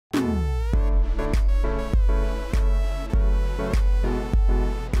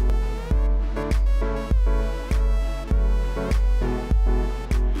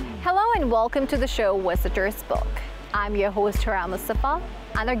welcome to the show Visitors Book. I'm your host Hira Mustafa,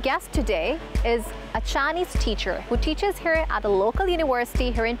 and our guest today is a Chinese teacher who teaches here at a local university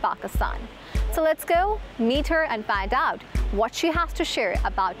here in Pakistan. So let's go meet her and find out what she has to share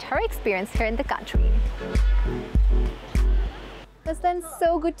about her experience here in the country. Miss Lin,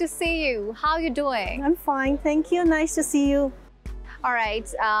 so good to see you. How are you doing? I'm fine, thank you. Nice to see you. All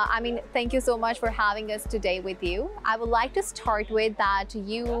right, thank you so much for having us today with you. I would like to start with that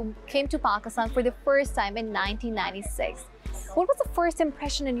you came to Pakistan for the first time in 1996. What was the first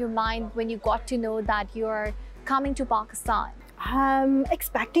impression in your mind when you got to know that you're coming to Pakistan? I'm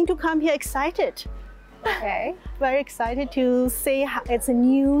expecting to come here excited. Okay. Very excited to say it's a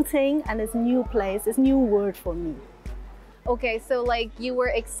new thing and it's a new place, it's a new world for me. Okay, so like you were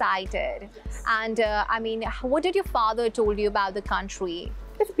excited, and what did your father told you about the country?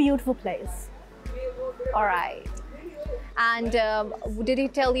 It's a beautiful place. All right. And did he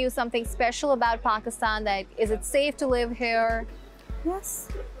tell you something special about Pakistan? That is it safe to live here? Yes,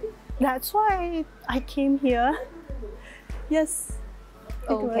 that's why I came here. Yes.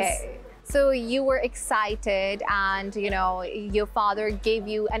 Okay. So you were excited, and your father gave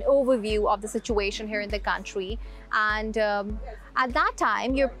you an overview of the situation here in the country. And at that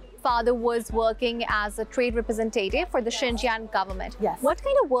time, your father was working as a trade representative for the Xinjiang government. Yes. What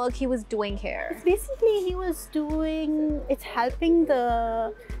kind of work he was doing here? Basically, he was doing, it's helping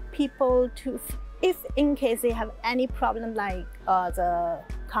the people to, if in case they have any problem like the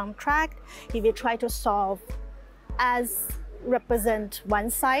contract, he will try to solve as represent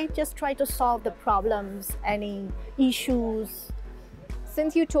one side, just try to solve the problems, any issues.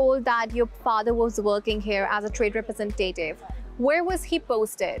 Since you told that your father was working here as a trade representative, where was he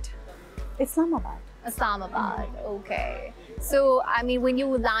posted? Islamabad. Islamabad, okay. So, when you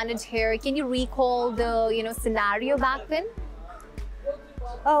landed here, can you recall the, scenario back then?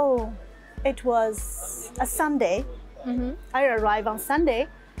 Oh, it was a Sunday. I arrived on Sunday.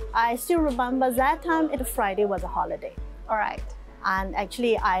 I still remember that time, Friday was a holiday. All right. And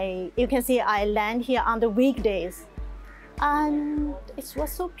actually, you can see I land here on the weekdays. And it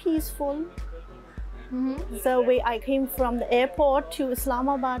was so peaceful. The way I came from the airport to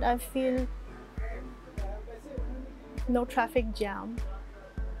Islamabad, I feel no traffic jam.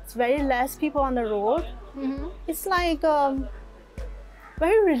 It's very less people on the road. It's like a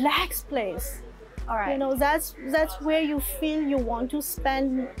very relaxed place. All right. That's where you feel you want to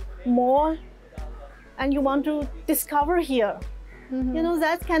spend more and you want to discover here.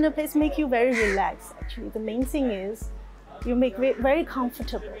 That kind of place make you very relaxed. Actually, the main thing is you make it very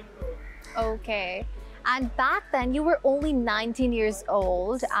comfortable. Okay. And back then, you were only 19 years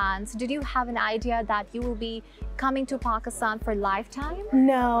old. And so did you have an idea that you will be coming to Pakistan for a lifetime?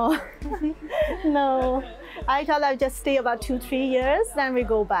 No. No. I thought I'd just stay about 2-3 years, then we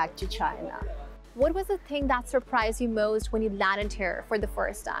go back to China. What was the thing that surprised you most when you landed here for the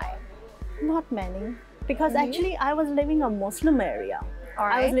first time? Not many. Because actually, I was living in a Muslim area. All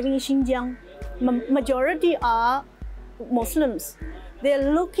right. I was living in Xinjiang. Majority are Muslims.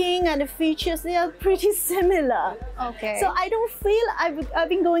 They're looking and the features, they are pretty similar. Okay. So I don't feel I've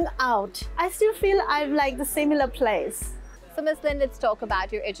been going out. I still feel I'm like the similar place. So Ms. Lin, let's talk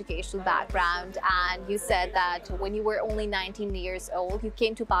about your educational background. And you said that when you were only 19 years old, you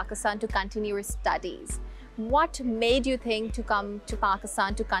came to Pakistan to continue your studies. What made you think to come to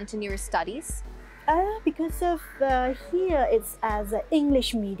Pakistan to continue your studies? Because of here it's as an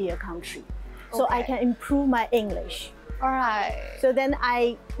English media country. So I can improve my English. All right. So then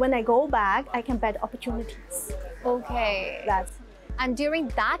when I go back, I can better opportunities. Okay. And during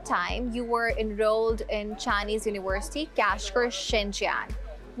that time, you were enrolled in Chinese University, Kashgar, Xinjiang.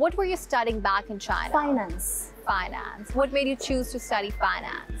 What were you studying back in China? Finance. Finance. What made you choose to study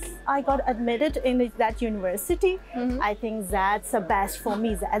finance? I got admitted in that university. I think that's the best for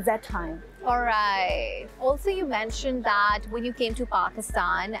me at that time. All right. Also, you mentioned that when you came to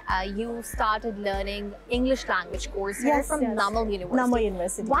Pakistan, you started learning English language course here from Namal University. Namal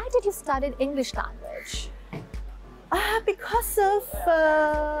University. Why did you study English language? Because of,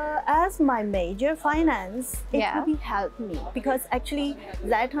 as my major finance, it really helped me. Because actually,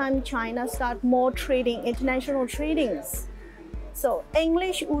 that time China started more trading, international tradings. So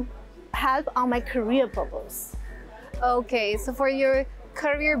English would help on my career purpose. Okay, so for your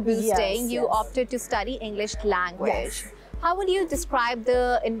career boosting, you opted to study English language. How would you describe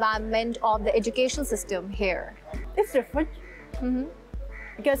the environment of the education system here? It's different.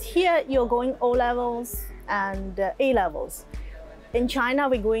 Because here you're going O levels and A levels. In China,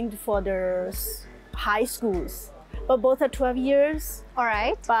 we're going for the high schools, but both are 12 years. All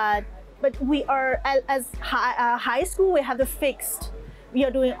right. But we are as high school, we have the fixed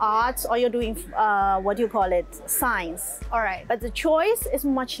you're doing arts or you're doing what do you call it, science. All right. But the choice is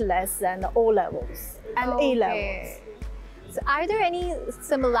much less than the O levels and A levels. So are there any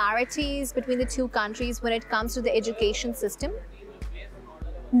similarities between the two countries when it comes to the education system?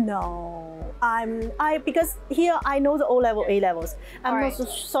 No, because here I know the O level, A levels. I'm All not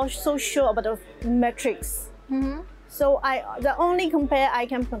right. so sure about the metrics. Mm-hmm. So the only I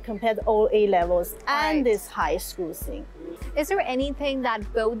can compare the all A levels and Right. this high school thing. Is there anything that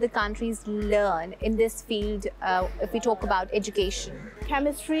both the countries learn in this field if we talk about education?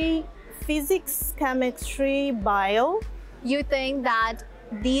 Chemistry, physics, chemistry, bio. You think that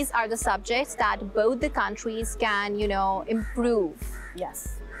these are the subjects that both the countries can, improve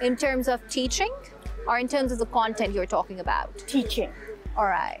Yes, in terms of teaching or in terms of the content you're talking about? teaching. All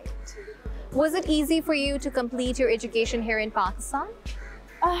right. Was it easy for you to complete your education here in Pakistan?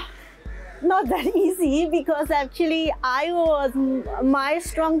 Not that easy because actually my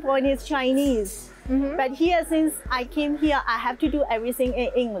strong point is Chinese. Mm-hmm. But here, since I came here, I have to do everything in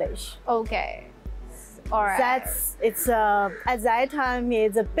English. Okay. All right. At that time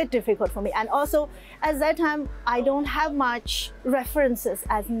it's a bit difficult for me, and also at that time I don't have much references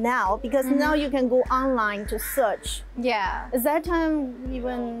as now, because now you can go online to search. Yeah. At that time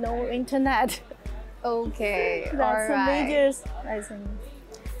even no internet. Okay. That's All a right. major, I think.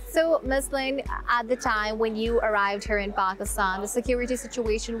 So, Ms. Lin, at the time when you arrived here in Pakistan, the security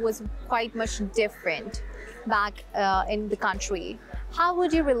situation was quite much different back in the country. How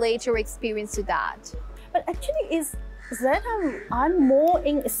would you relate your experience to that? But actually is that I'm more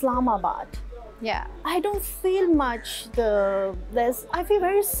in Islamabad. Yeah. I don't feel much I feel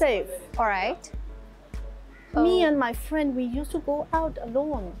very safe. All right. Me and my friend, we used to go out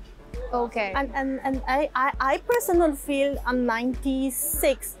alone. Okay. And I personally feel I'm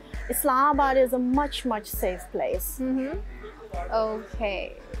 96. Islamabad is a much safe place. Mm-hmm.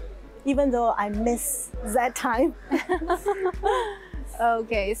 Okay. Even though I miss that time.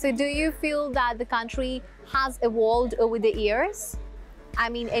 Okay. So do you feel that the country has evolved over the years? I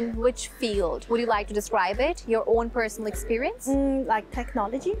mean, in which field? Would you like to describe it? Your own personal experience? Like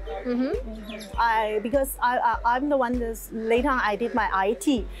technology. Mm-hmm. Because I'm the one later on I did my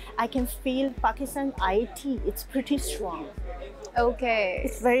IT. I can feel Pakistan IT, it's pretty strong. Okay.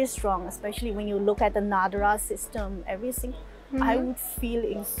 It's very strong, especially when you look at the Nadra system, everything. I would feel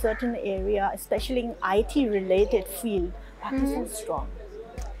in certain area, especially in IT related field, Pakistan is strong.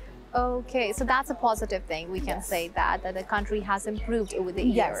 Okay, so that's a positive thing. We can say that the country has improved over the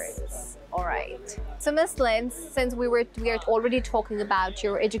years. Yes. All right. So, Ms. Lin, since we are already talking about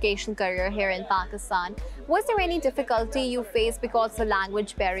your education career here in Pakistan, was there any difficulty you faced because of the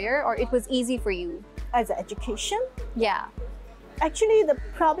language barrier, or it was easy for you? As an education, Yeah. actually the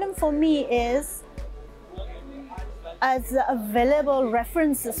problem for me is as the available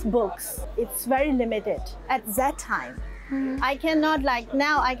references books, it's very limited at that time. I cannot, like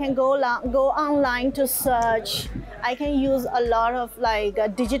now I can go online to search. I can use a lot of like a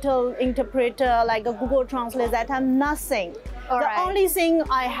digital interpreter, like a Google Translate. That time nothing. The only thing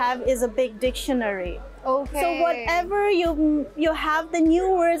I have is a big dictionary. Okay. So whatever you have the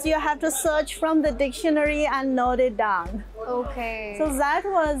new words, you have to search from the dictionary and note it down. Okay. So that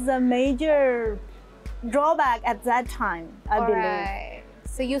was a major drawback at that time, I believe. Right.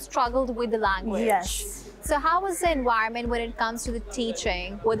 So you struggled with the language. Yes. So how was the environment when it comes to the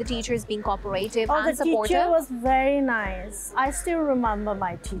teaching? Were the teachers being cooperative and supportive? The teacher was very nice. I still remember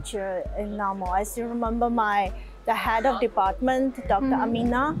my teacher in Namo. I still remember the head of department, Dr.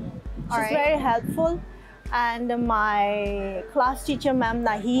 Amina. She's very helpful. And my class teacher, Ma'am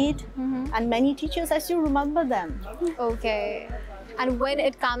Nahid, and many teachers, I still remember them. Okay. And when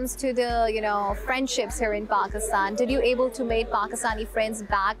it comes to the, friendships here in Pakistan, did you able to make Pakistani friends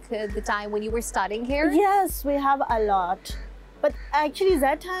back at the time when you were studying here? Yes, we have a lot. But actually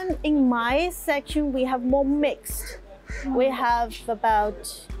that time in my section, we have more mixed. We have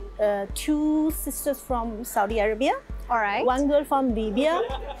about 2 sisters from Saudi Arabia. All right. 1 girl from Libya.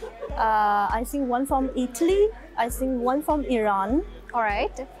 I think 1 from Italy. I think 1 from Iran. All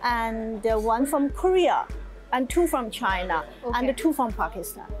right. And 1 from Korea. And 2 from China, and 2 from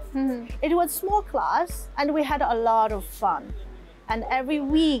Pakistan. It was small class, and we had a lot of fun. And every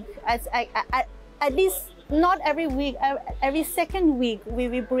week, at least not every week, every second week,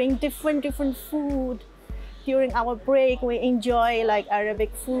 we bring different food. During our break, we enjoy like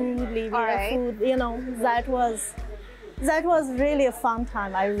Arabic food, Libyan food. That was really a fun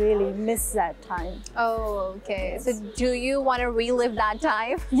time. I really miss that time. Oh, okay. Yes. So do you want to relive that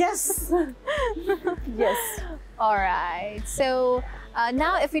time? Yes. Yes. All right. So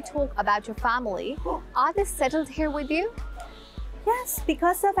now if we talk about your family, are they settled here with you? Yes,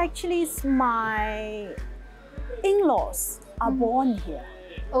 because of actually my in-laws are born here.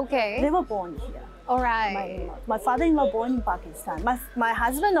 Okay. They were born here. All right. My father-in-law born in Pakistan. My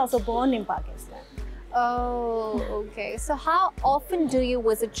husband also born in Pakistan. Oh, okay. So how often do you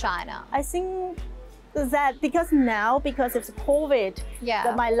visit China? I think that because of COVID,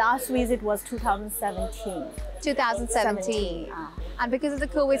 Yeah. my last visit was 2017. 2017. And because of the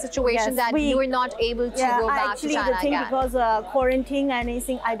COVID situation, Yes, that you were not able to go back actually, to China the thing again. because quarantine and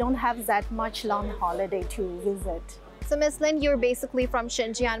anything, I don't have that much long holiday to visit. So Ms. Lin, you're basically from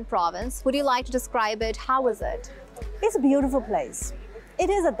Xinjiang province. Would you like to describe it? How is it? It's a beautiful place. It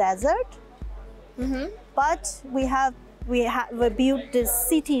is a desert, but we built the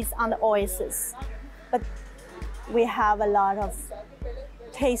cities on the oasis. But we have a lot of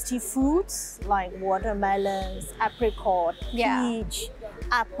tasty fruits like watermelons, apricot, peach,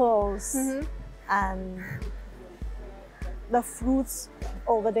 apples, and the fruits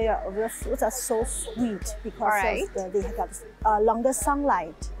over there. The fruits are so sweet because they have longer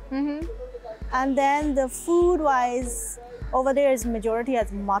sunlight. And then the food-wise, over there is majority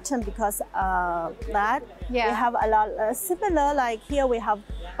as mutton because that we have a lot similar. Like here we have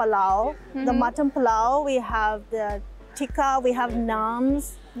palau, the mutton palau. We have the tikka. We have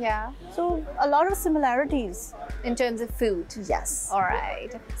naans. Yeah. So a lot of similarities in terms of food. Yes. All right.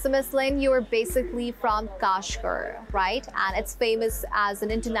 So Ms. Lin, you are basically from Kashgar, right? And it's famous as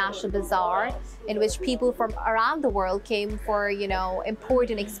an international bazaar in which people from around the world came for, you know,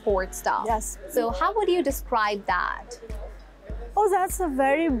 import and export stuff. Yes. So how would you describe that? Oh, that's a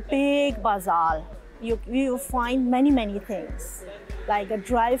very big bazaar. You find many things, like the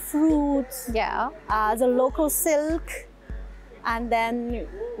dry fruits, the local silk, and then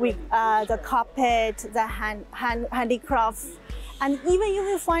the carpet, the handicraft, and even you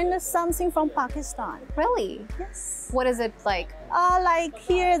will find something from Pakistan. Really? Yes. What is it like? Like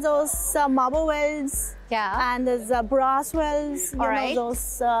here, those marble wells, and the brass wells. All right.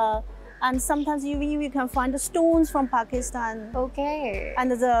 Those. And sometimes you can find the stones from Pakistan. Okay. And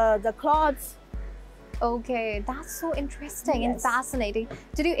the cloths. Okay, that's so interesting and fascinating.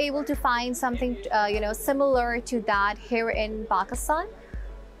 Did you able to find something, you know, similar to that here in Pakistan?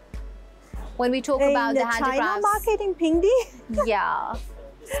 When we talk about the handicrafts. China market in Pingdi? Yeah,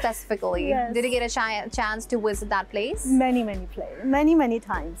 specifically. Yes. Did you get a chance to visit that place? Many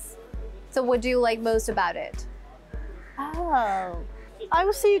times. So what do you like most about it? Oh, I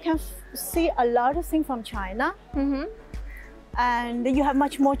would say you can see a lot of things from China. And you have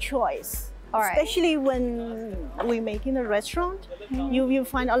much more choice. Especially when we make in a restaurant, you will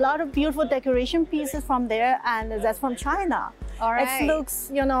find a lot of beautiful decoration pieces from there, and that's from China. It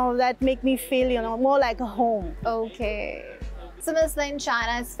looks, you know, that make me feel, you know, more like a home. Okay. So Ms. Lin,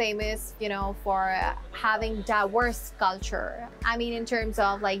 China is famous, you know, for having diverse culture. I mean, in terms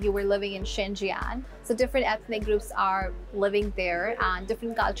of like you were living in Xinjiang, so different ethnic groups are living there and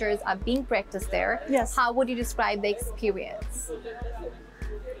different cultures are being practiced there. Yes. How would you describe the experience?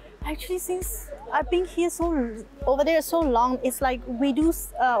 Actually, since I've been here over there so long, it's like we do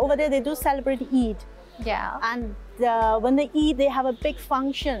over there. They do celebrate Eid. Yeah. And when they eat, they have a big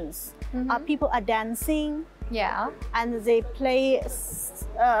functions. People are dancing. Yeah. And they play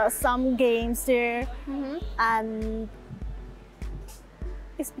some games there, and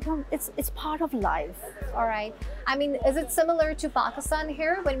it's part of life. All right. I mean, is it similar to Pakistan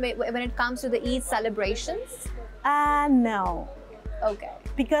here when it comes to the Eid celebrations? No. Okay.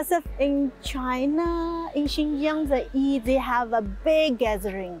 Because in China, in Xinjiang, the Eid, they have a big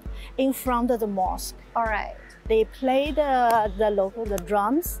gathering in front of the mosque. All right. They play the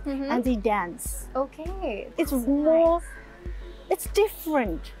drums and they dance. Okay. It's more, it's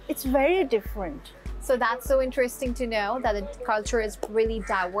different. It's very different. So that's so interesting to know that the culture is really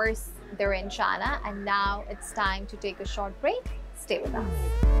diverse there in China. And now it's time to take a short break. Stay with us.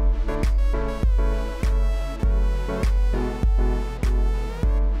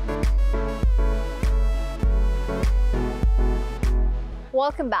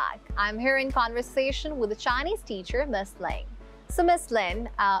 Welcome back. I'm here in conversation with a Chinese teacher, Ms. Lin. So Ms. Lin,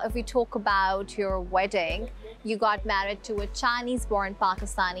 if we talk about your wedding, you got married to a Chinese-born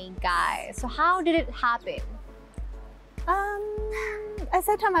Pakistani guy. So how did it happen? At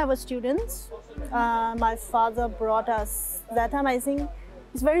that time I was students. My father brought us, that time I think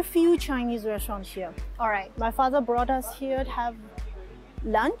there's very few Chinese restaurants here. All right. My father brought us here to have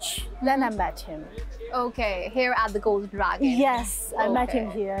lunch, then I met him. Okay, here at the Golden Dragon. Yes, I met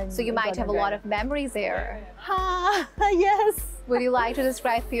him here. So you might have a lot of memories there. Yes. Would you like to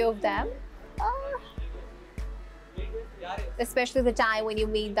describe a few of them? Especially the time when you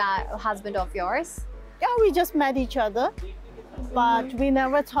meet that husband of yours. Yeah, we just met each other. but we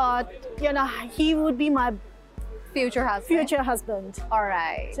never thought, you know, he would be my Future husband. future husband. All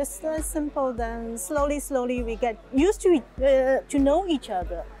right. Just simple. Then slowly we get used to know each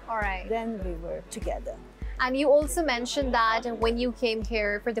other. All right. Then we were together. And you also mentioned that when you came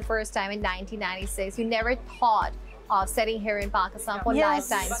here for the first time in 1996, you never thought of settling here in Pakistan for Yes.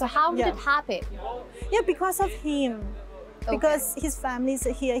 lifetime. So how did it happen? Yeah, because of him. Okay. Because his family is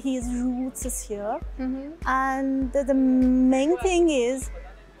here, his roots is here. Mm-hmm. And the main thing is,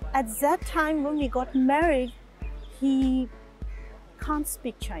 at that time when we got married, he can't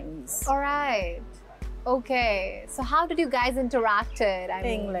speak Chinese. All right. Okay. So how did you guys interacted? I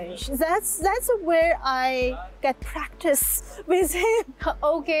mean, English. That's where I get practice with him.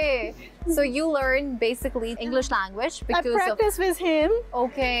 Okay. So you learned basically English language I because practice with him, of.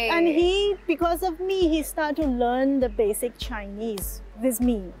 Okay. and he, because of me, he started to learn the basic Chinese with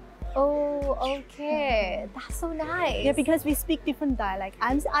me. Oh, okay. That's so nice. Yeah, because we speak different dialect.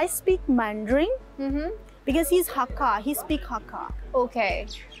 I speak Mandarin Mm-hmm. because he's Hakka. He speak Hakka. Okay.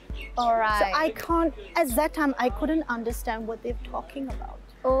 All right. So I can't. At that time, I couldn't understand what they're talking about.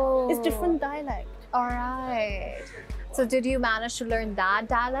 Oh. It's different dialect. All right. So did you manage to learn that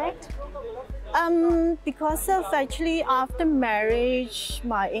dialect? Because of actually after marriage,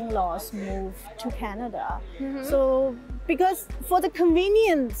 my in-laws moved to Canada. Mm-hmm. So because for the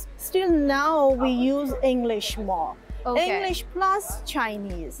convenience, still now we use English more. Okay. English plus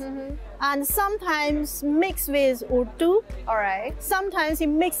Chinese. Mm-hmm. And sometimes mix with Urdu. All right. Sometimes he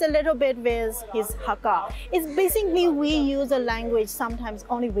mix a little bit with his Hakka. It's basically we use a language sometimes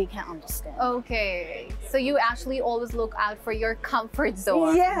only we can understand. Okay. So you actually always look out for your comfort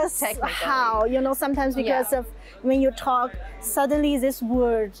zone. Yes, technically. how? You know, sometimes because of when you talk, suddenly this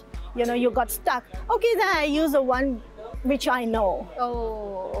word, you know, you got stuck. Okay, then I use the one which I know.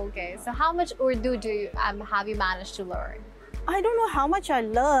 Oh, okay. So how much Urdu do you have you managed to learn? I don't know how much I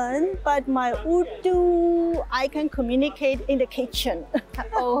learned, but my Urdu, I can communicate in the kitchen.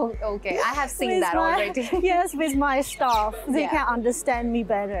 Oh, okay. I have seen that already. Yes, with my staff. They Yeah. can understand me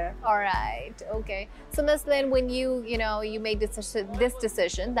better. All right. Okay. So, Ms. Lin, when you made this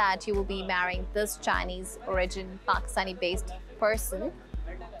decision that you will be marrying this Chinese origin, Pakistani-based person,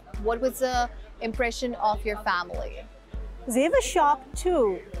 what was the impression of your family? They were shocked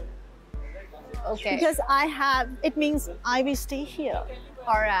too. Okay. Because it means I will stay here.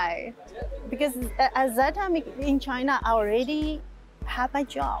 All right. Because at that time in China, I already had my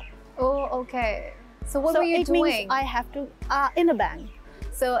job. Oh, okay. So what So were you it doing? means I have to, in a bank.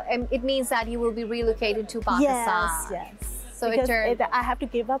 So it means that you will be relocated to Pakistan. Yes. So because it turned. I have to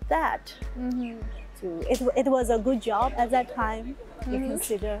give up that. Mhm. It was a good job at that time, you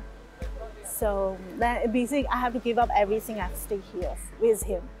consider. So basically, I have to give up everything. I have to stay here with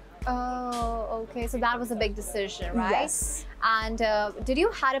him. Oh, okay. So that was a big decision, right? Yes. And did you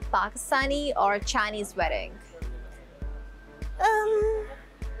had a Pakistani or Chinese wedding?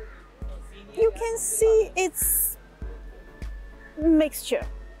 You can see it's mixture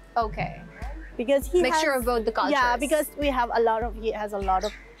Okay. because he Mixture has, of both the cultures. Yeah, because he has a lot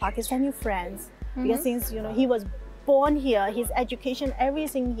of Pakistani friends. Because since he was born here, his education,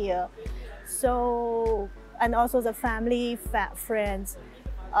 everything here. So, and also the family, friends.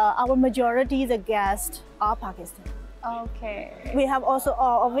 Our majority, the guests, are Pakistani. Okay. We have also,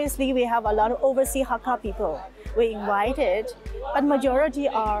 obviously, we have a lot of overseas Hakka people we invited, but majority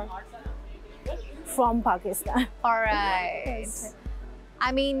are from Pakistan. All right. Yes.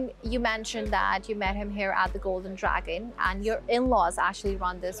 I mean, you mentioned that you met him here at the Golden Dragon, and your in-laws actually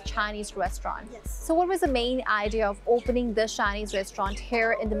run this Chinese restaurant. Yes. So what was the main idea of opening this Chinese restaurant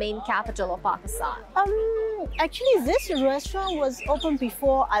here in the main capital of Pakistan? Actually, this restaurant was opened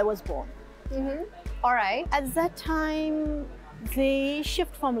before I was born. All right. At that time, they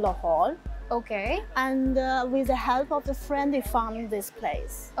shipped from Lahore, Okay. and with the help of the friend, they found this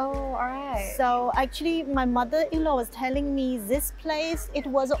place. Oh, all right. So actually, my mother-in-law was telling me this place, it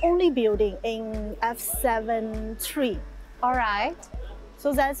was the only building in F73. All right.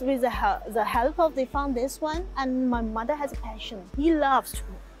 So that's with the help of, they found this one, and my mother has a passion. He loves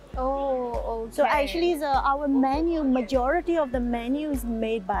food. Oh, okay. So actually, our menu, majority of the menu is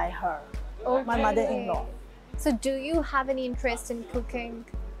made by her, my mother-in-law. So do you have any interest in cooking?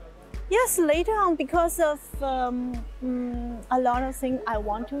 Yes, later on, because of a lot of things I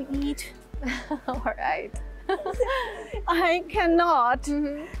want to eat, All right. I cannot.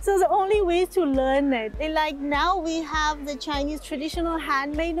 So the only way to learn it, like now we have the Chinese traditional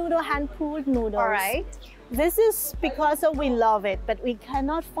handmade noodle, hand-pulled noodles. All right. This is because we love it, but we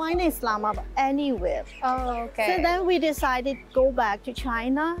cannot find Islamabad anywhere. Oh, okay. So then we decided to go back to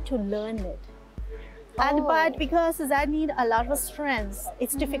China to learn it. But because that need a lot of strength,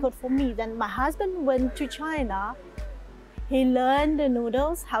 it's difficult for me. Then my husband went to China. He learned the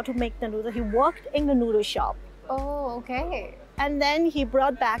noodles, how to make the noodles. He worked in the noodle shop. Oh, okay. And then he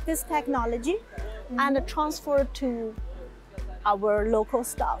brought back this technology and transferred to our local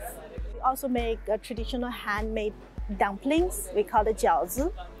stuff. We also make traditional handmade dumplings. We call it jiaozi.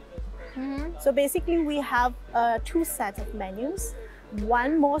 So basically we have 2 sets of menus.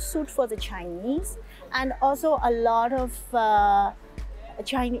 One more suit for the Chinese, and also a lot of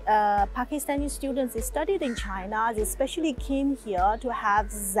Pakistani students, they studied in China, they especially came here to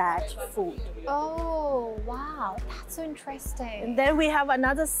have that food. Oh, wow, that's so interesting. And then we have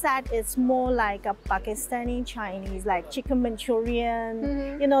another set, it's more like a Pakistani Chinese, like chicken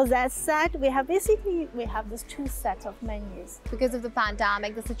Manchurian. You know, that set, we have these 2 sets of menus. Because of the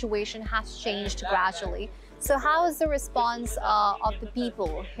pandemic, the situation has changed gradually. So how is the response of the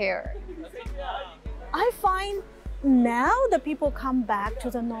people here? I find now the people come back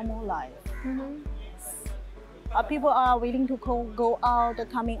to the normal life. People are willing to go out,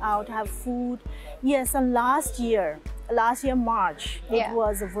 coming out, have food. Yes, and last year March, it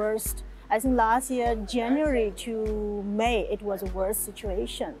was the worst. I think last year, January to May, it was a worse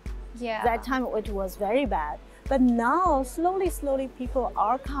situation. Yeah. That time it was very bad. But now, slowly, people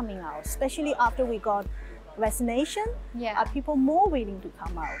are coming out, especially after we got vaccination. Are people more willing to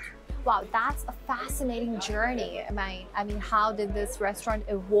come out? Wow, that's a fascinating journey. I mean, how did this restaurant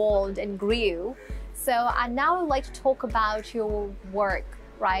evolve and grew? So now I'd like to talk about your work,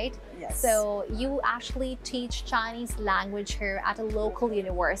 right? Yes. So you actually teach Chinese language here at a local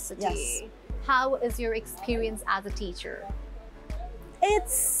university. Yes. How is your experience as a teacher?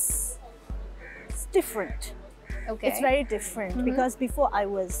 It's different. Okay. It's very different because before I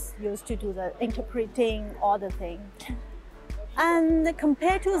was used to do the interpreting, all the thing. And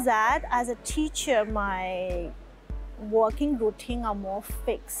compared to that, as a teacher, my working routine are more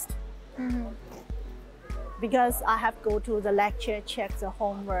fixed. Because I have to go to the lecture, check the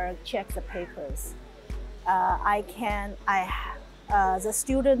homework, check the papers. The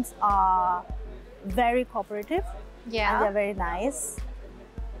students are very cooperative. And they're very nice.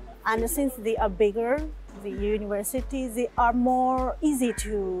 And since they are bigger, the universities, they are more easy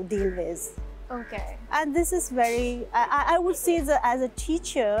to deal with. Okay. And this is very, I would say that as a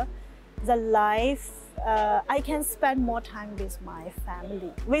teacher, the life, I can spend more time with my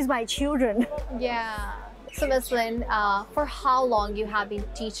family, with my children. Yeah. So Ms. Lin, for how long you have been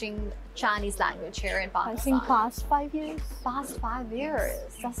teaching Chinese language here in Pakistan? I think past 5 years. Past 5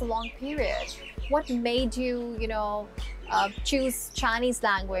 years. That's a long period. What made you, choose Chinese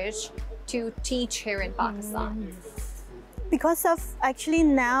language to teach here in Pakistan? Because of actually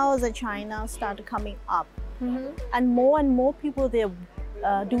now the China started coming up, and more people, they're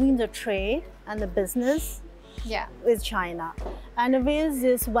doing the trade and the business with China. And with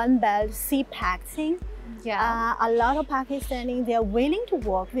this One Belt CPAC thing, a lot of Pakistanis, they are willing to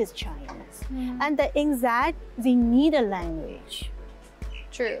work with Chinese. And in that, they need a language.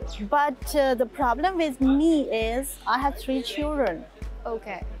 True. But the problem with me is I have 3 children.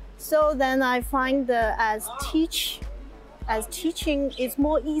 Okay. So then I find as teaching is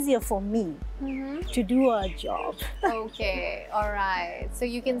more easier for me to do a job. Okay, all right. So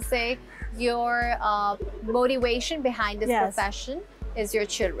you can say your motivation behind this profession is your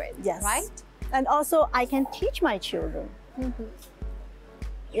children, right? And also I can teach my children.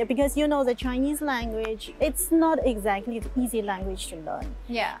 Yeah, because the Chinese language, it's not exactly the easy language to learn.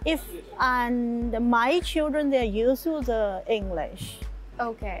 Yeah. And my children, they're used to the English.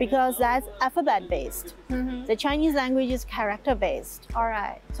 Okay. Because that's alphabet based. The Chinese language is character based. All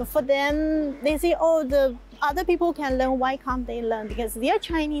right. So for them, they say, oh, the other people can learn, why can't they learn? Because they're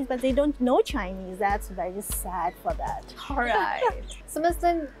Chinese, but they don't know Chinese. That's very sad for that. All right. So Ms.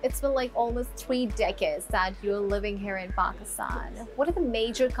 Lin, it's been like almost 3 decades that you're living here in Pakistan. What are the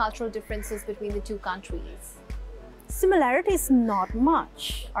major cultural differences between the 2 countries? Similarities, not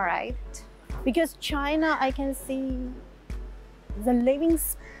much. All right. Because China, I can see the living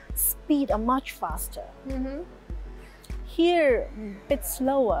speed are much faster. Here, a bit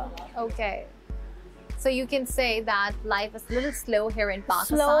slower. Okay. So you can say that life is a little slow here in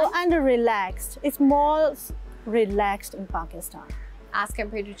Pakistan. Slow and relaxed. It's more relaxed in Pakistan. As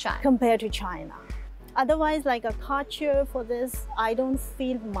compared to China. Compared to China. Otherwise, like a culture for this, I don't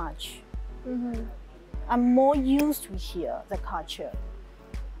feel much. I'm more used to here, the culture.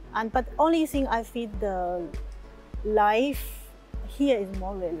 But only thing I feel the life here is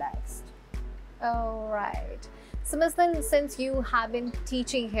more relaxed. Oh, right. So Ms. Lin, since you have been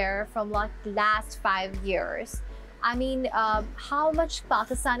teaching here from like last 5 years, I mean, how much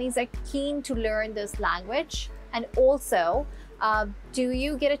Pakistanis are keen to learn this language? And also, do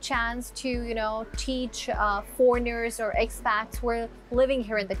you get a chance to, teach foreigners or expats who are living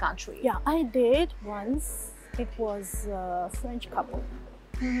here in the country? Yeah, I did once. It was a French couple.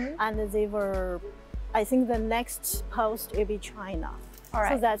 And they were, I think the next post will be China. All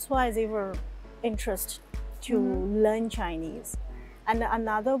right. So that's why they were interested to learn Chinese. And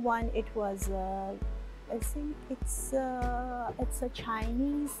another one, it was, I think it's a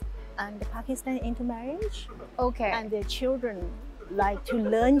Chinese and Pakistani intermarriage. Okay. And their children like to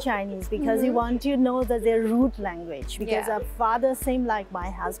learn Chinese because they want to know that their root language. Because a father, same like my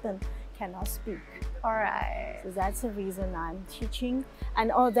husband, cannot speak. All right. So that's the reason I'm teaching.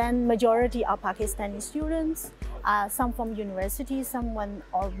 And then majority are Pakistani students, some from university, someone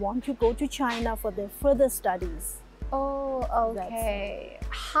or want to go to China for their further studies. Oh, okay.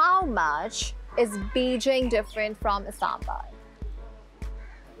 How much is Beijing different from Islamabad?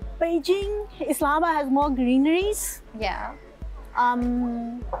 Beijing, Islamabad has more greeneries. Yeah.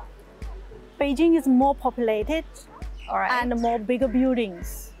 Beijing is more populated. All right. And more bigger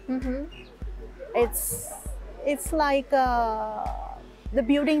buildings. It's like the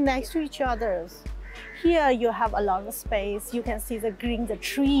building next to each other. Here you have a lot of space. You can see the green, the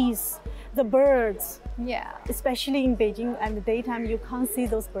trees, the birds. Yeah. Especially in Beijing, and the daytime you can't see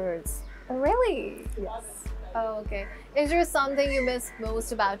those birds. Really? Yes. Oh, okay. Is there something you miss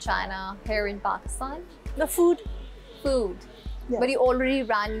most about China here in Pakistan? The food. Food. Yes. But you already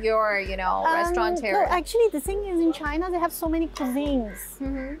run your, restaurant here. No, actually, the thing is, in China they have so many cuisines.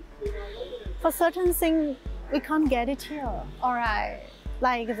 For certain things, we can't get it here. All right.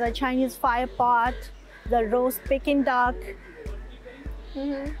 Like the Chinese fire pot, the roast Peking duck.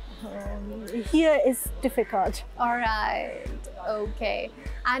 Here is difficult. All right. Okay.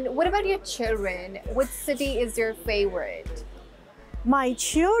 And what about your children? Which city is your favorite? My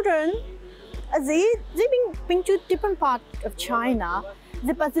children, they've been to different parts of China,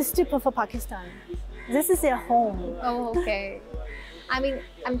 but they still prefer Pakistan. This is their home. Oh, okay. I mean,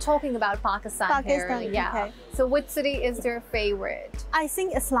 I'm talking about Pakistan here. Yeah. Okay. So which city is their favorite? I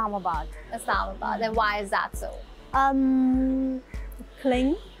think Islamabad. Islamabad. And why is that so?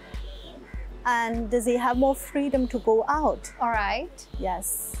 Clean. And they have more freedom to go out. All right.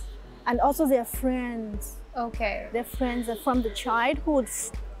 Yes. And also their friends. Okay. Their friends are from the childhood.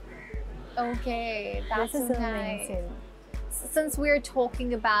 Okay, that's this is nice. amazing. Since we're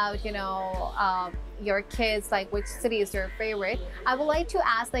talking about, your kids, like which city is your favorite, I would like to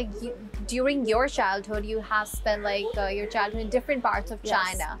ask, like, during your childhood, you have spent your childhood in different parts of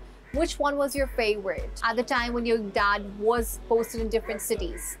China. Which one was your favorite at the time when your dad was posted in different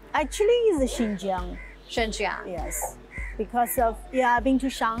cities? Actually, it's Xinjiang. Xinjiang. Yes. Because of, I've been to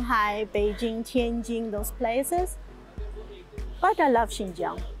Shanghai, Beijing, Tianjin, those places. But I love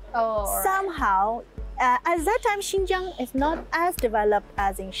Xinjiang. Oh. Somehow, at that time, Xinjiang is not as developed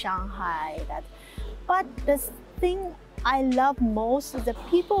as in Shanghai. But the thing I love most is the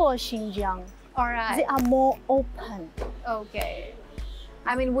people of Xinjiang. All right. They are more open. Okay.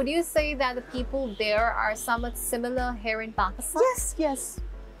 I mean, would you say that the people there are somewhat similar here in Pakistan? Yes, yes.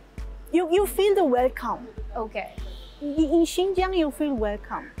 You feel the welcome. Okay. In Xinjiang, you feel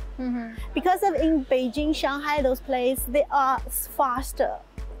welcome. Because of in Beijing, Shanghai, those places, they are faster.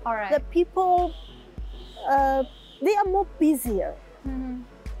 All right. The people, they are more busier.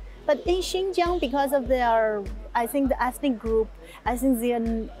 But in Xinjiang, because of their, I think the ethnic group, I think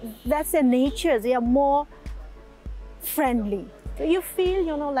that's their nature. They are more friendly. So you feel,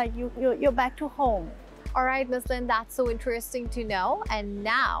 like you're back to home. All right, Ms. Lin, that's so interesting to know. And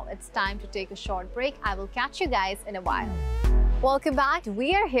now it's time to take a short break. I will catch you guys in a while. Welcome back.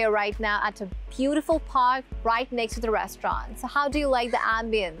 We are here right now at a beautiful park right next to the restaurant. So how do you like the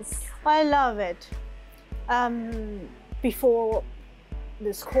ambience? I love it. Before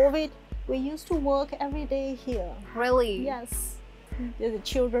this COVID, we used to work every day here. Really? Yes. The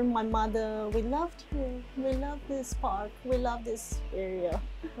children, my mother, we loved here. We love this park. We love this area.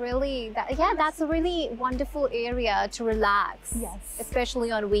 Really? That's a really wonderful area to relax. Yes. Especially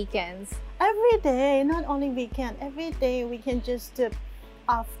on weekends. Every day, not only weekend, every day we can just,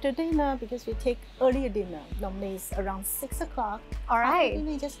 after dinner, because we take earlier dinner, normally it's around 6 o'clock. All right. After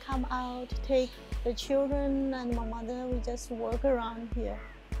we just come out, take the children and my mother, we just work around here.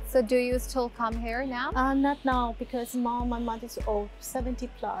 So do you still come here now? Not now, because my mother is old, 70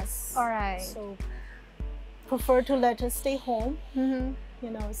 plus. All right. So prefer to let her stay home,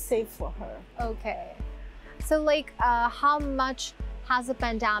 safe for her. Okay. So how much has the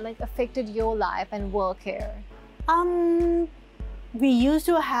pandemic affected your life and work here? We used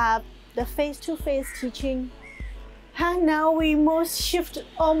to have the face-to-face teaching, And now we most shift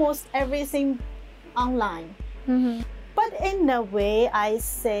almost everything online. But in a way, I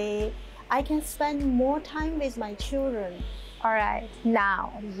say I can spend more time with my children. All right,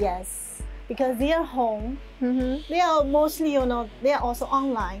 now. Yes, because they are home. They are mostly, they are also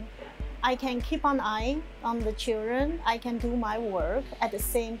online. I can keep an eye on the children. I can do my work at the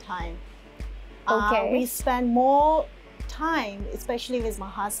same time. Okay. We spend more time, especially with my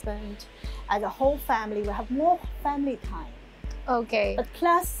husband. As a whole family, we have more family time. Okay. But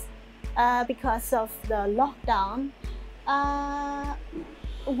plus, because of the lockdown,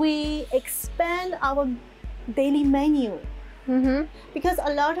 we expand our daily menu. Because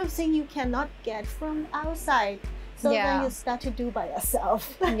a lot of things you cannot get from outside. So then you start to do by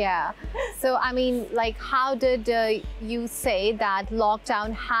yourself. Yeah. So, I mean, like, how did you say that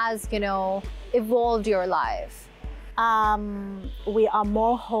lockdown has, evolved your life? We are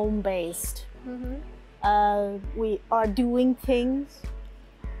more home-based. We are doing things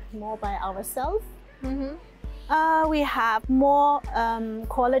more by ourselves. We have more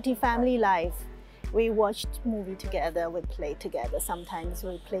quality family life. We watched movie together, we play together. Sometimes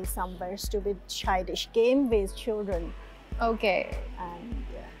we play some very stupid childish game with children. Okay. And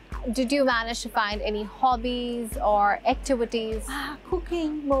did you manage to find any hobbies or activities?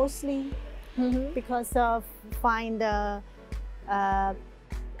 Cooking mostly, because of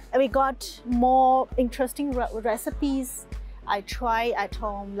we got more interesting recipes. I try at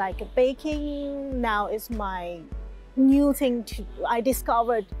home, like baking. Now is my new thing. I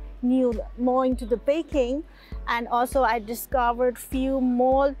discovered more into the baking, and also I discovered few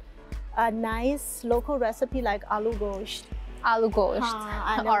more nice local recipe like aloo gosht. Aloo gosht.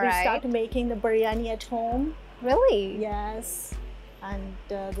 And we started making the biryani at home. Really? Yes. And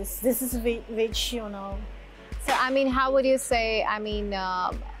this is which So I mean, how would you say? I mean,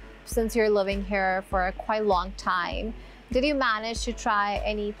 since you're living here for a quite long time, did you manage to try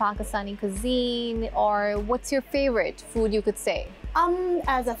any Pakistani cuisine, or what's your favorite food you could say?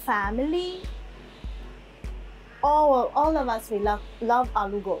 As a family, all of us, we love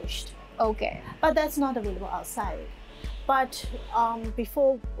aloo gosht. Okay. But that's not available outside. But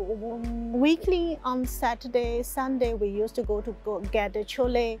before, weekly on Saturday, Sunday, we used to go get the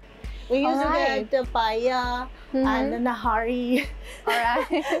chole. We used to get the paya and the nahari. All right.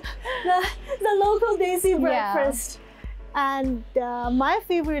 the local desi breakfast. And my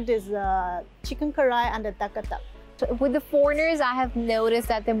favorite is chicken karai and the takatak. With the foreigners, I have noticed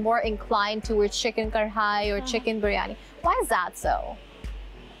that they're more inclined towards chicken karhai or chicken biryani. Why is that so?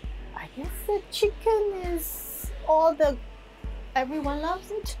 I guess the chicken is everyone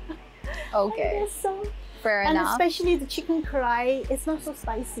loves it. Okay. I guess so. Fair enough. And especially the chicken karai, it's not so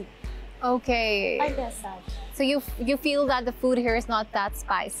spicy. Okay. I guess that. So you feel that the food here is not that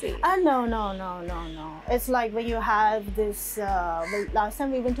spicy? No. It's like when you have this, last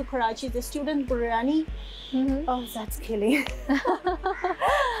time we went to Karachi, the student biryani. Oh, that's killing.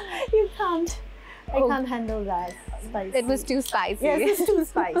 You can't. I can't handle that spicy. It was too spicy. Yes, it's too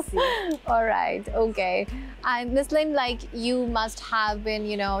spicy. All right, okay. And Ms. Lin, like, you must have been,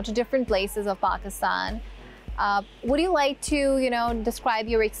 to different places of Pakistan. Would you like to, describe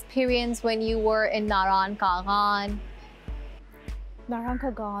your experience when you were in Naran Kagan? Naran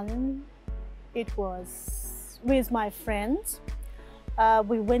Kagan, it was with my friends.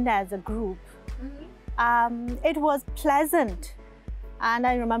 We went as a group. It was pleasant. And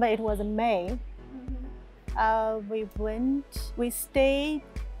I remember it was in May. We stayed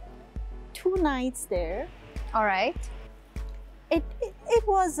 2 nights there. All right. It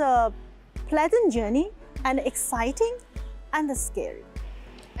was a pleasant journey, and exciting and scary.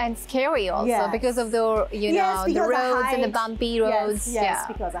 And scary also because of the, the roads and the bumpy roads. Yes,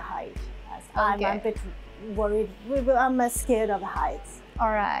 because of height. Yes. I'm a bit worried. I'm scared of heights.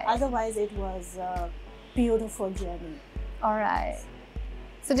 All right. Otherwise, it was a beautiful journey. All right.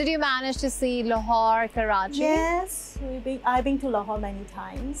 So did you manage to see Lahore, Karachi? Yes, I've been to Lahore many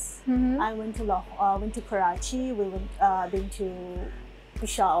times. I went to Karachi. We been to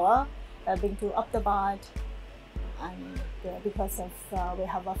Peshawar. I've been to Ahmedabad, and because of we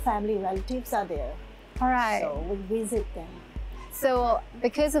have our family relatives are there. All right. So we visit them. So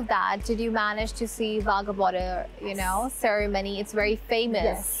because of that, did you manage to see Wagah border, ceremony? It's very famous.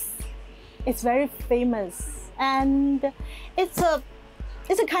 Yes, it's very famous, and it's a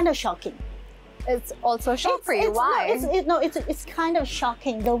kind of shocking. It's also shocking for you. Why? It's kind of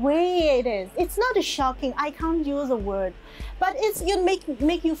shocking the way it is. It's not a shocking. I can't use a word, but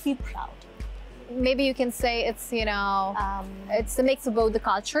make you feel proud. Maybe you can say it's it's a mix of both the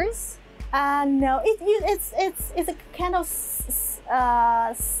cultures. No, it's a kind of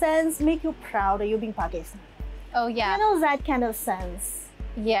sense make you proud of you being Pakistan. Oh yeah. You know, that kind of sense.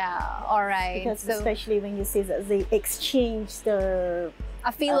 Yeah, all right. Because So especially when you see that they exchange the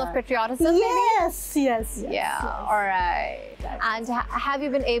a feel of patriotism, maybe? yes. Yeah, Yes. all right. That's And have you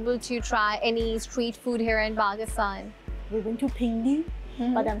been able to try any street food here in Pakistan? We went to Pindi,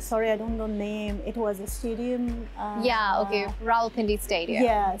 but I'm sorry, I don't know the name. It was a stadium. Yeah, okay, Rawalpindi Stadium.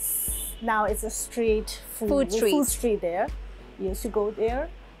 Yes. Now it's a street food. Food street. Food street there. We used to go there,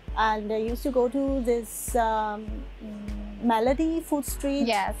 and I used to go to this Melody Food Street.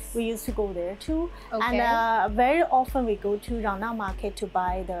 Yes. We used to go there too. Okay. And very often we go to Rana Market to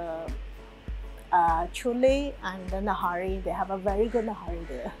buy the chole and the nahari. They have a very good nahari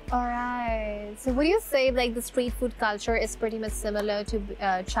there. All right. So would you say like the street food culture is pretty much similar to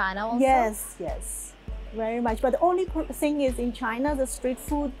China also? Yes, very much. But the only thing is in China, the street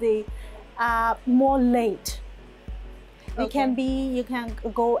food, they are more late. You can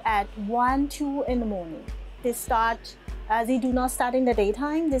go at 1, 2 in the morning. They start, they do not start in the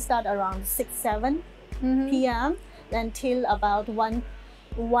daytime. They start around 6, 7 p.m. until about 1,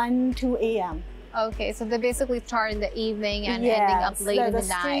 2 a.m. Okay, so they basically start in the evening and ending up late in the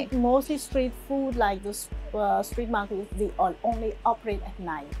night. Mostly street food, like the street market, they all only operate at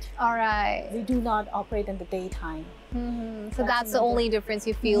night. All right. They do not operate in the daytime. So that's the only difference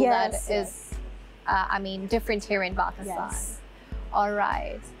you feel that is, yes. I mean, different here in Pakistan. Yes. All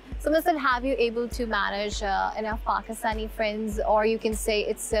right. So, Mr. have you able to manage enough Pakistani friends, or you can say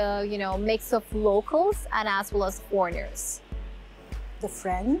it's a mix of locals and as well as foreigners? The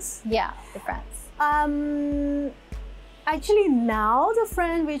friends? Yeah, the friends. Actually, now the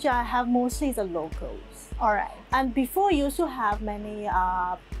friend which I have mostly is the locals. All right. And before I used to have many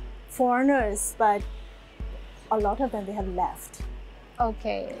foreigners, but a lot of them they have left.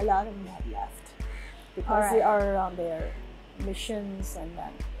 Okay. A lot of them have left because they are on their missions, and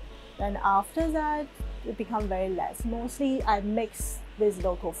then after that it become very less. Mostly I mix with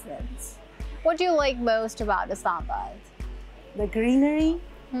local friends. What do you like most about Islamabad? The greenery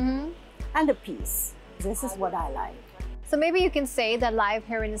and the peace. This is what I like. So maybe you can say that life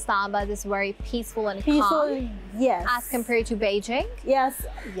here in Islamabad is very peaceful and Peaceful, calm yes. as compared to Beijing?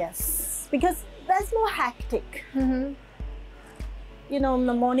 Yes. Because that's more hectic. You know, in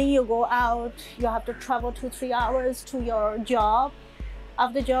the morning you go out, you have to travel 2-3 hours to your job.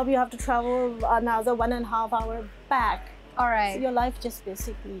 After job, you have to travel another 1.5 hours back. All right. So your life just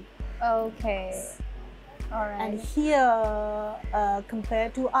basically. Okay. All right. And here,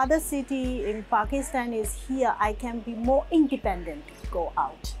 compared to other city in Pakistan, is here I can be more independent to go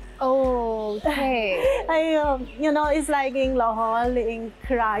out. Oh, okay. It's like in Lahore, in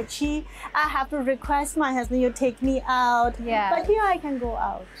Karachi, I have to request my husband, you take me out. Yeah. But here I can go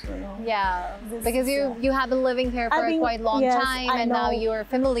out, Yeah, because you have been living here for a quite long time, and now you're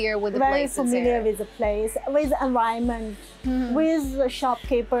familiar with the places. Very familiar with the place, with the environment, with the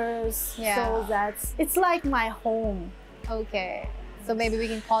shopkeepers. Yeah. So it's like my home. Okay. So maybe we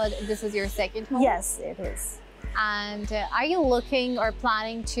can call it, this is your second home? Yes, it is. And are you looking or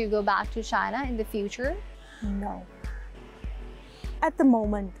planning to go back to China in the future? No. At the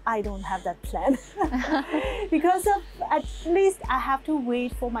moment, I don't have that plan. Because at least I have to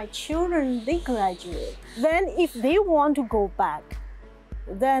wait for my children, they graduate. Then if they want to go back,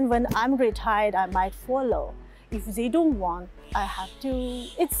 then when I'm retired, I might follow. If they don't want, I have to,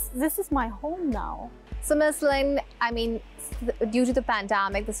 this is my home now. So Ms. Lin, I mean, due to the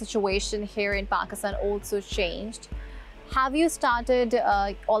pandemic, the situation here in Pakistan also changed. Have you started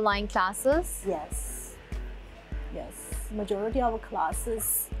online classes? Yes. Majority of our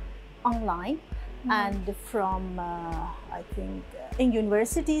classes online, and from I think in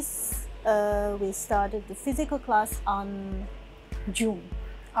universities we started the physical class on June.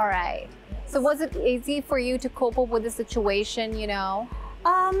 All right. So was it easy for you to cope up with the situation, in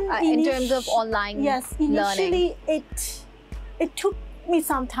terms of online Yes, initially learning? it took me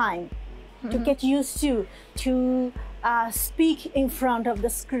some time to get used to speak in front of the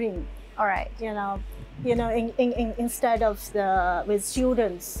screen. All right. Instead of with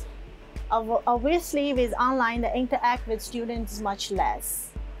students. Obviously, with online, the interact with students is much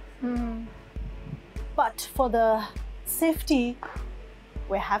less. But for the safety,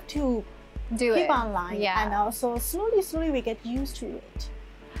 we have to keep online, and also slowly we get used to it.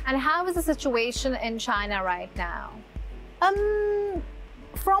 And how is the situation in China right now?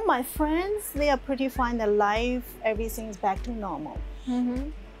 From my friends, they are pretty fine. Their life, everything is back to normal.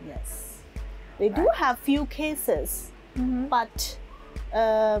 Yes, they do have few cases, but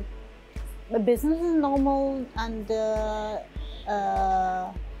the business is normal, and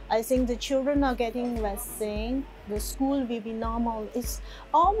I think the children are getting vaccine. The school will be normal. It's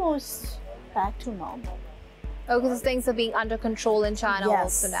almost back to normal. Okay, so things are being under control in China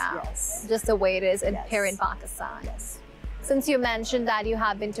also now. Yes. Just the way it is here in Yes. Pakistan. Yes. Since you mentioned that you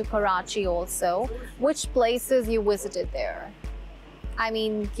have been to Karachi also, which places you visited there? I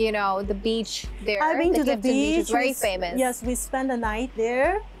mean, you know, the beach there. I've been to the Clifton beach. is very We famous. Yes, we spent the night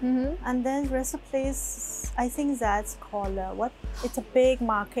there. Mm-hmm. And then there's a place, I think that's called, what? It's a big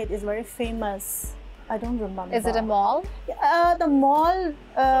market, it's very famous. I don't remember. Is it a mall? The mall,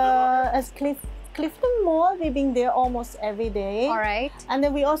 as Clifton Mall, we've been there almost every day. All right. And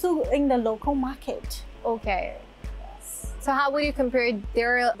then we also in the local market. Okay. So how would you compare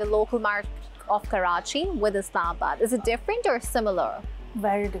the local market of Karachi with Islamabad? Is it different or similar?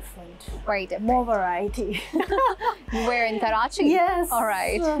 Very different. Very different. More variety. We're in Karachi? Yes. All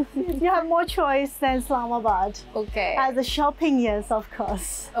right. You have more choice than Islamabad. Okay. As a shopping, yes, of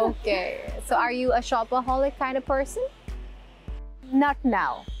course. Okay. So are you a shopaholic kind of person? Not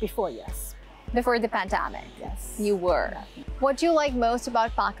now, before, yes. Before the pandemic? Yes. You were. What do you like most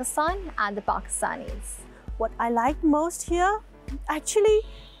about Pakistan and the Pakistanis? What I like most here, actually,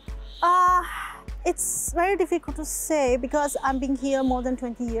 it's very difficult to say because I've been here more than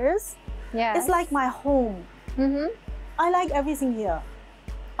 20 years. Yeah. It's like my home. Mm-hmm. I like everything here.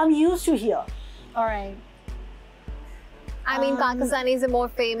 I'm used to here. All right. I mean, Pakistanis are more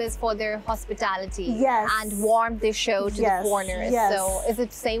famous for their hospitality Yes. and warmth they show to Yes, the foreigners. yes. So is it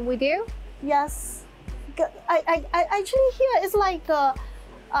the same with you? Yes. I actually here it's like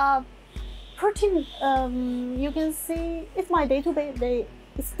pretty. You can see it's my day-to-day.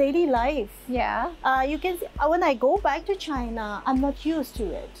 It's daily life. Yeah. You can see, when I go back to China, I'm not used to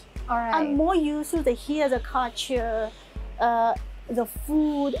it. All right. I'm more used to the culture, the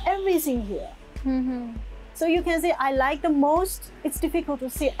food, everything here. Mm-hmm. So you can say I like the most. It's difficult to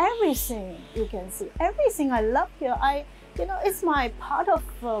see everything. You can see everything I love here. It's my part of.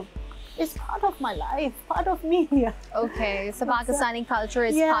 It's part of my life, part of me here. Okay, so Pakistani culture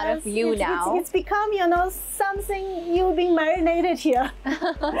is part of you now. It's become, something you've been marinated here.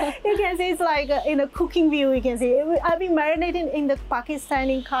 You can see it's like in a cooking view. You can see I've been marinated in the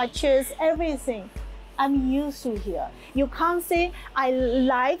Pakistani cultures, everything. I'm used to here. You can't say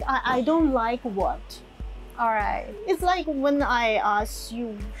I don't like what. All right. It's like when I ask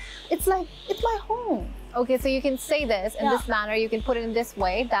you, it's like it's my home. Okay, so you can say this in this manner. You can put it in this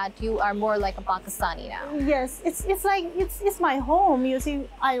way that you are more like a Pakistani now. Yes, it's like it's my home. You see,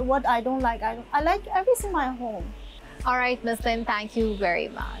 what I don't like, I like everything my home. All right, Ms. Lin, thank you very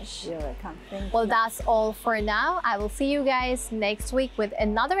much. You're welcome. Thank you. Well, that's all for now. I will see you guys next week with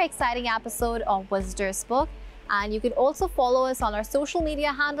another exciting episode of Visitor's Book. And you can also follow us on our social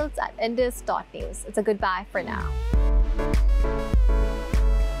media handles at indus.news. It's a goodbye for now.